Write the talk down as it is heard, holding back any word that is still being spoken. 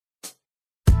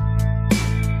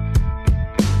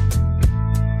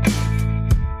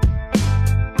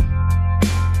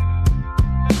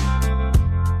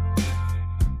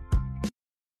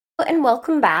and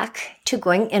welcome back to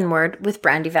Going Inward with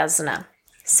Brandy Vezina.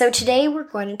 So today we're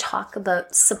going to talk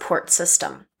about support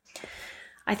system.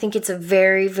 I think it's a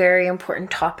very, very important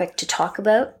topic to talk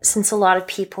about since a lot of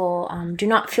people do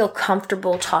not feel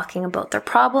comfortable talking about their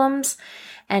problems,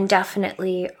 and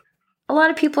definitely a lot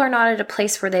of people are not at a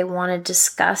place where they want to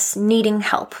discuss needing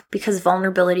help because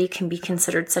vulnerability can be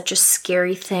considered such a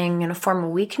scary thing and a form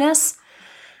of weakness.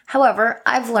 However,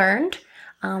 I've learned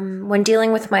when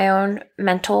dealing with my own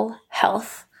mental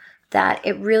health that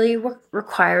it really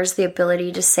requires the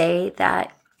ability to say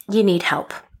that you need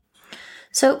help.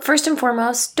 So first and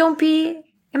foremost, don't be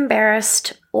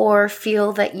embarrassed or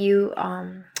feel that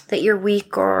that you're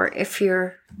weak, or if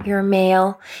you're a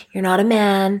male, you're not a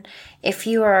man. If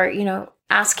you are,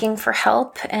 asking for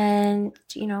help and,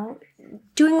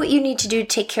 doing what you need to do to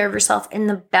take care of yourself in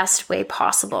the best way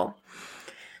possible.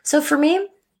 So for me,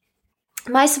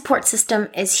 my support system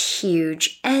is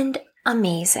huge and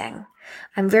amazing.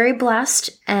 I'm very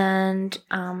blessed and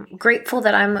grateful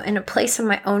that I'm in a place in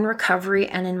my own recovery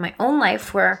and in my own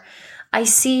life where I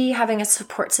see having a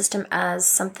support system as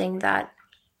something that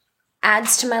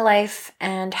adds to my life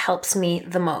and helps me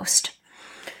the most.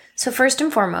 So first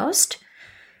and foremost,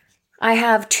 I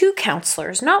have two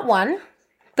counselors, not one,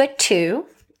 but two.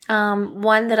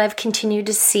 One that I've continued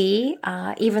to see,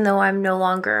 even though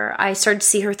I started to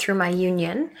see her through my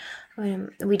union.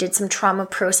 We did some trauma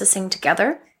processing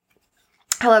together.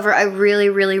 However, I really,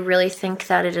 really, really think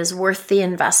that it is worth the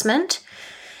investment.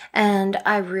 And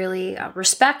I really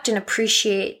respect and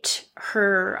appreciate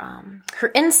her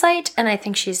insight. And I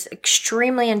think she's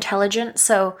extremely intelligent.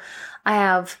 So I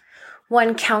have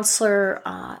one counselor,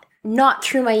 not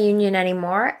through my union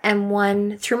anymore, and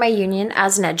one through my union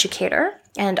as an educator.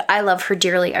 And I love her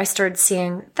dearly. I started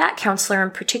seeing that counselor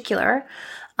in particular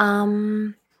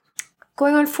going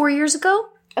on 4 years ago.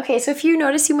 Okay, so if you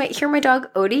notice, you might hear my dog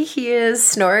Odie. He is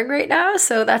snoring right now,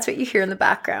 so that's what you hear in the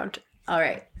background. All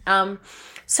right.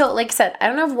 So like I said, I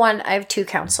don't have one, I have two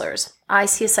counselors. I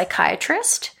see a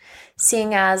psychiatrist,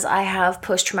 seeing as I have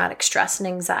post-traumatic stress and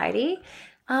anxiety.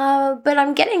 But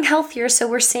I'm getting healthier, so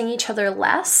we're seeing each other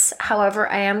less. However,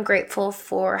 I am grateful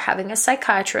for having a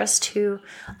psychiatrist who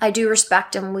I do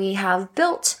respect, and we have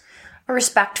built a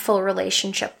respectful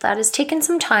relationship that has taken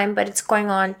some time, but it's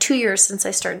going on 2 years since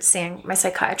I started seeing my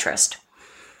psychiatrist.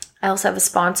 I also have a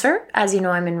sponsor. As you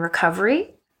know, I'm in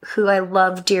recovery, who I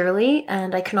love dearly,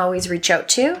 and I can always reach out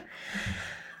to.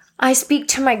 I speak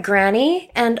to my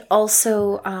granny and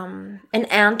also an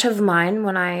aunt of mine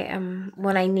when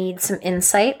I need some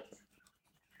insight.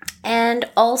 And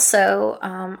also,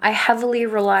 I heavily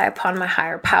rely upon my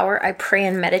higher power. I pray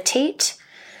and meditate.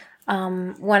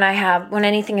 When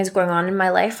anything is going on in my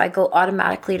life, I go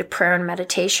automatically to prayer and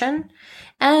meditation.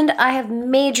 And I have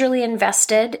majorly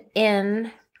invested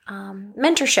in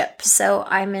mentorship. So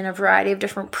I'm in a variety of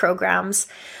different programs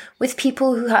with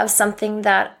people who have something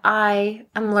that I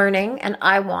am learning and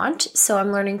I want. So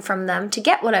I'm learning from them to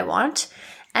get what I want.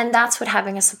 And that's what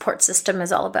having a support system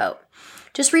is all about.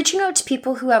 Just reaching out to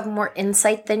people who have more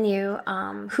insight than you,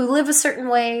 who live a certain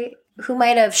way, who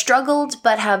might have struggled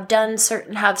but have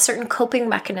certain coping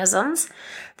mechanisms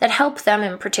that help them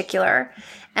in particular.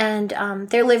 And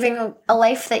they're living a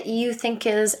life that you think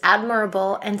is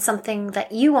admirable and something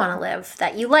that you want to live,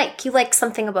 that you like. You like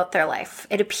something about their life.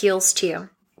 It appeals to you.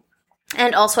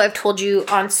 And also, I've told you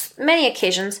on many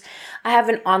occasions, I have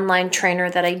an online trainer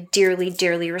that I dearly,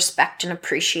 dearly respect and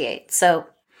appreciate. So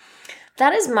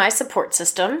that is my support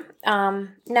system.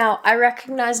 Now, I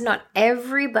recognize not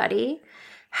everybody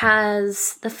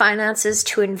has the finances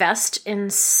to invest in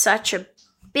such a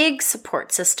big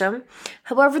support system.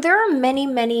 However, there are many,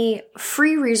 many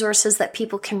free resources that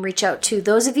people can reach out to.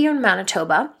 Those of you in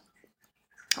Manitoba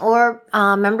or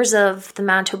members of the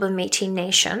Manitoba Métis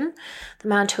Nation, the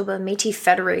Manitoba Métis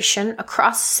Federation,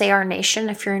 across, say, our nation,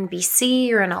 if you're in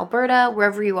BC or in Alberta,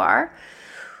 wherever you are,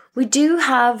 we do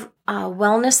have a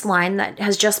wellness line that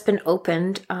has just been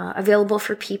opened, available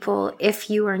for people if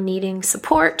you are needing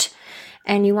support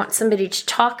and you want somebody to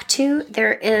talk to.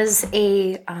 There is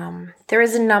a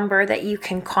number that you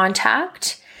can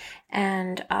contact,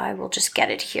 and I will just get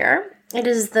it here. It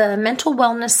is the Mental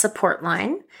Wellness Support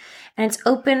Line, and it's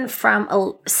open from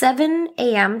 7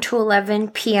 a.m. to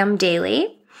 11 p.m.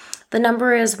 daily. The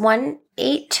number is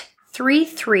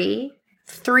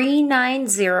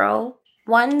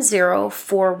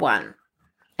 1-833-390-1041.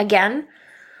 Again,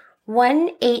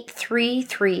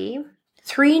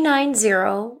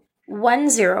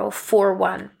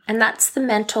 1-833-390-1041. And that's the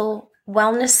Mental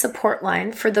Wellness Support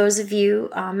Line for those of you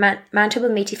Manitoba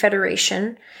Métis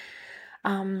Federation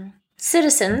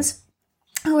citizens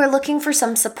who are looking for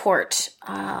some support.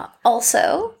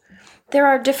 Also, there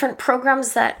are different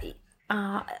programs that,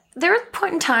 there was a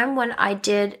point in time when I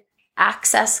did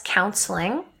access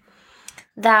counseling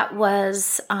that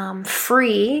was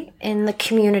free in the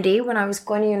community when I was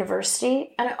going to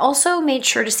university. And I also made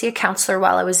sure to see a counselor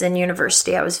while I was in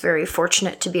university. I was very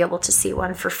fortunate to be able to see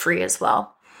one for free as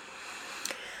well.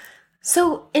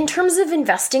 So in terms of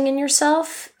investing in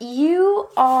yourself, you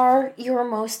are your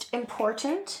most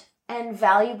important and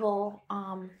valuable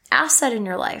asset in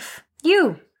your life.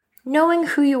 You, knowing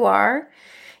who you are,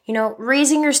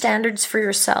 raising your standards for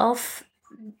yourself,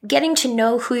 getting to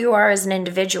know who you are as an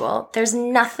individual. There's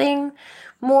nothing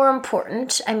more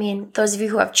important. I mean, those of you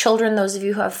who have children, those of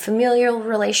you who have familial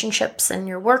relationships, and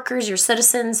your workers, your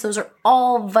citizens, those are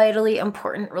all vitally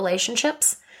important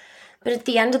relationships. But at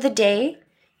the end of the day,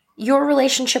 your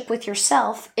relationship with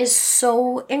yourself is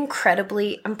so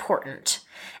incredibly important,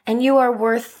 and you are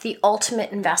worth the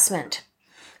ultimate investment.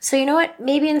 So you know what?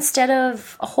 Maybe instead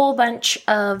of a whole bunch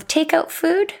of takeout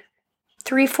food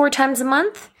 3-4 times a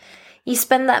month, you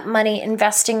spend that money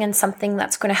investing in something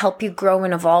that's going to help you grow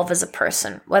and evolve as a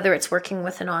person, whether it's working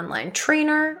with an online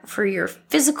trainer for your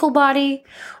physical body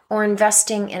or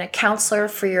investing in a counselor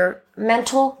for your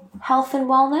mental health and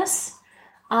wellness.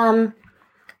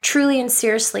 Truly and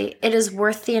seriously, it is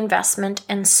worth the investment,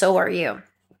 and so are you.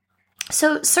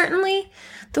 So certainly,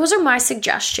 those are my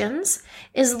suggestions,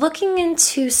 is looking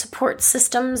into support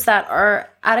systems that are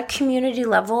at a community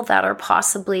level that are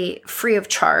possibly free of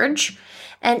charge.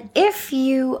 And if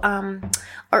you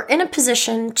are in a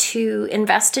position to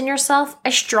invest in yourself, I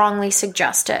strongly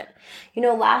suggest it.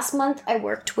 Last month I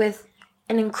worked with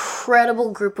an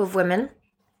incredible group of women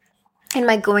in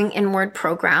my Going Inward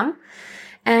program.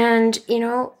 And,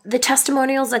 the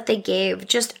testimonials that they gave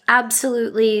just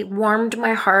absolutely warmed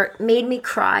my heart, made me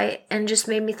cry, and just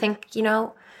made me think,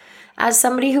 as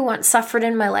somebody who once suffered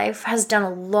in my life, has done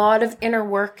a lot of inner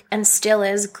work and still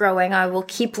is growing, I will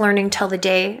keep learning till the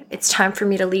day it's time for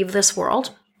me to leave this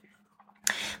world.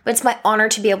 But it's my honor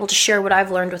to be able to share what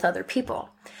I've learned with other people.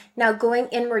 Now, Going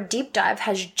Inward Deep Dive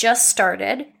has just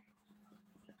started.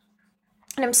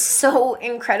 And I'm so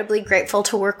incredibly grateful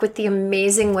to work with the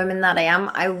amazing women that I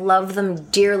am. I love them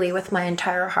dearly with my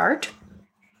entire heart.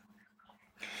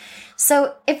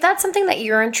 So if that's something that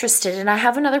you're interested in, I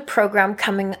have another program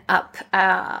coming up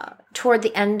toward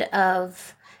the end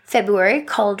of February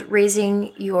called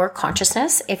Raising Your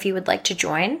Consciousness, if you would like to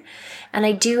join. And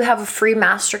I do have a free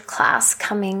masterclass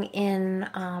coming in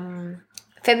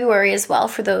February as well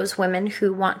for those women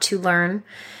who want to learn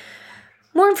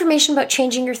more information about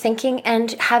changing your thinking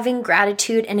and having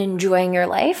gratitude and enjoying your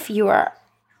life. You are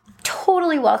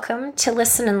totally welcome to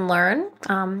listen and learn,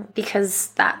 because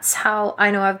that's how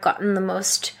I know I've gotten the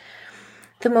most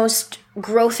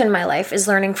growth in my life, is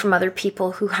learning from other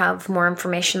people who have more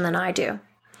information than I do.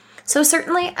 So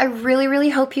certainly, I really,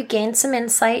 really hope you gain some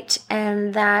insight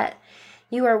and that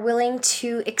you are willing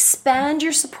to expand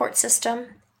your support system,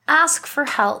 ask for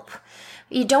help.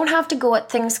 You don't have to go at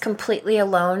things completely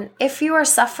alone. If you are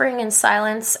suffering in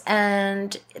silence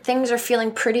and things are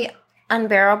feeling pretty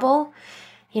unbearable,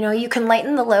 you can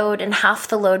lighten the load and half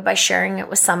the load by sharing it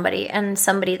with somebody, and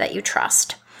somebody that you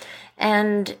trust.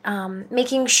 And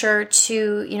making sure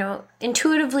to,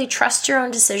 intuitively trust your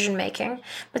own decision making.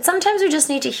 But sometimes we just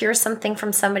need to hear something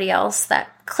from somebody else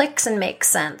that clicks and makes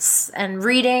sense. And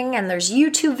reading, and there's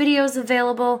YouTube videos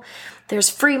available. There's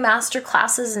free master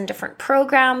classes and different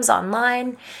programs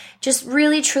online. Just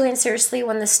really, truly, and seriously,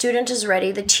 when the student is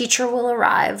ready, the teacher will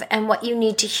arrive, and what you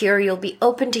need to hear, you'll be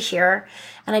open to hear.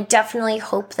 And I definitely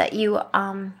hope that you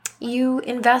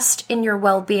invest in your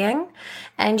well-being,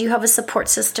 and you have a support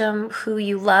system who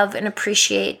you love and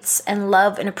appreciates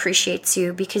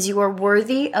you, because you are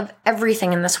worthy of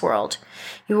everything in this world.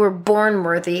 You were born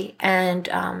worthy,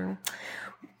 and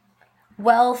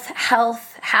wealth,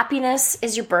 health, happiness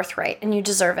is your birthright, and you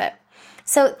deserve it.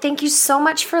 So thank you so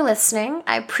much for listening.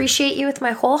 I appreciate you with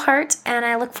my whole heart, and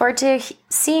I look forward to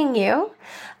seeing you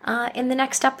in the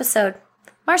next episode.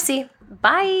 Marcy,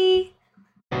 bye.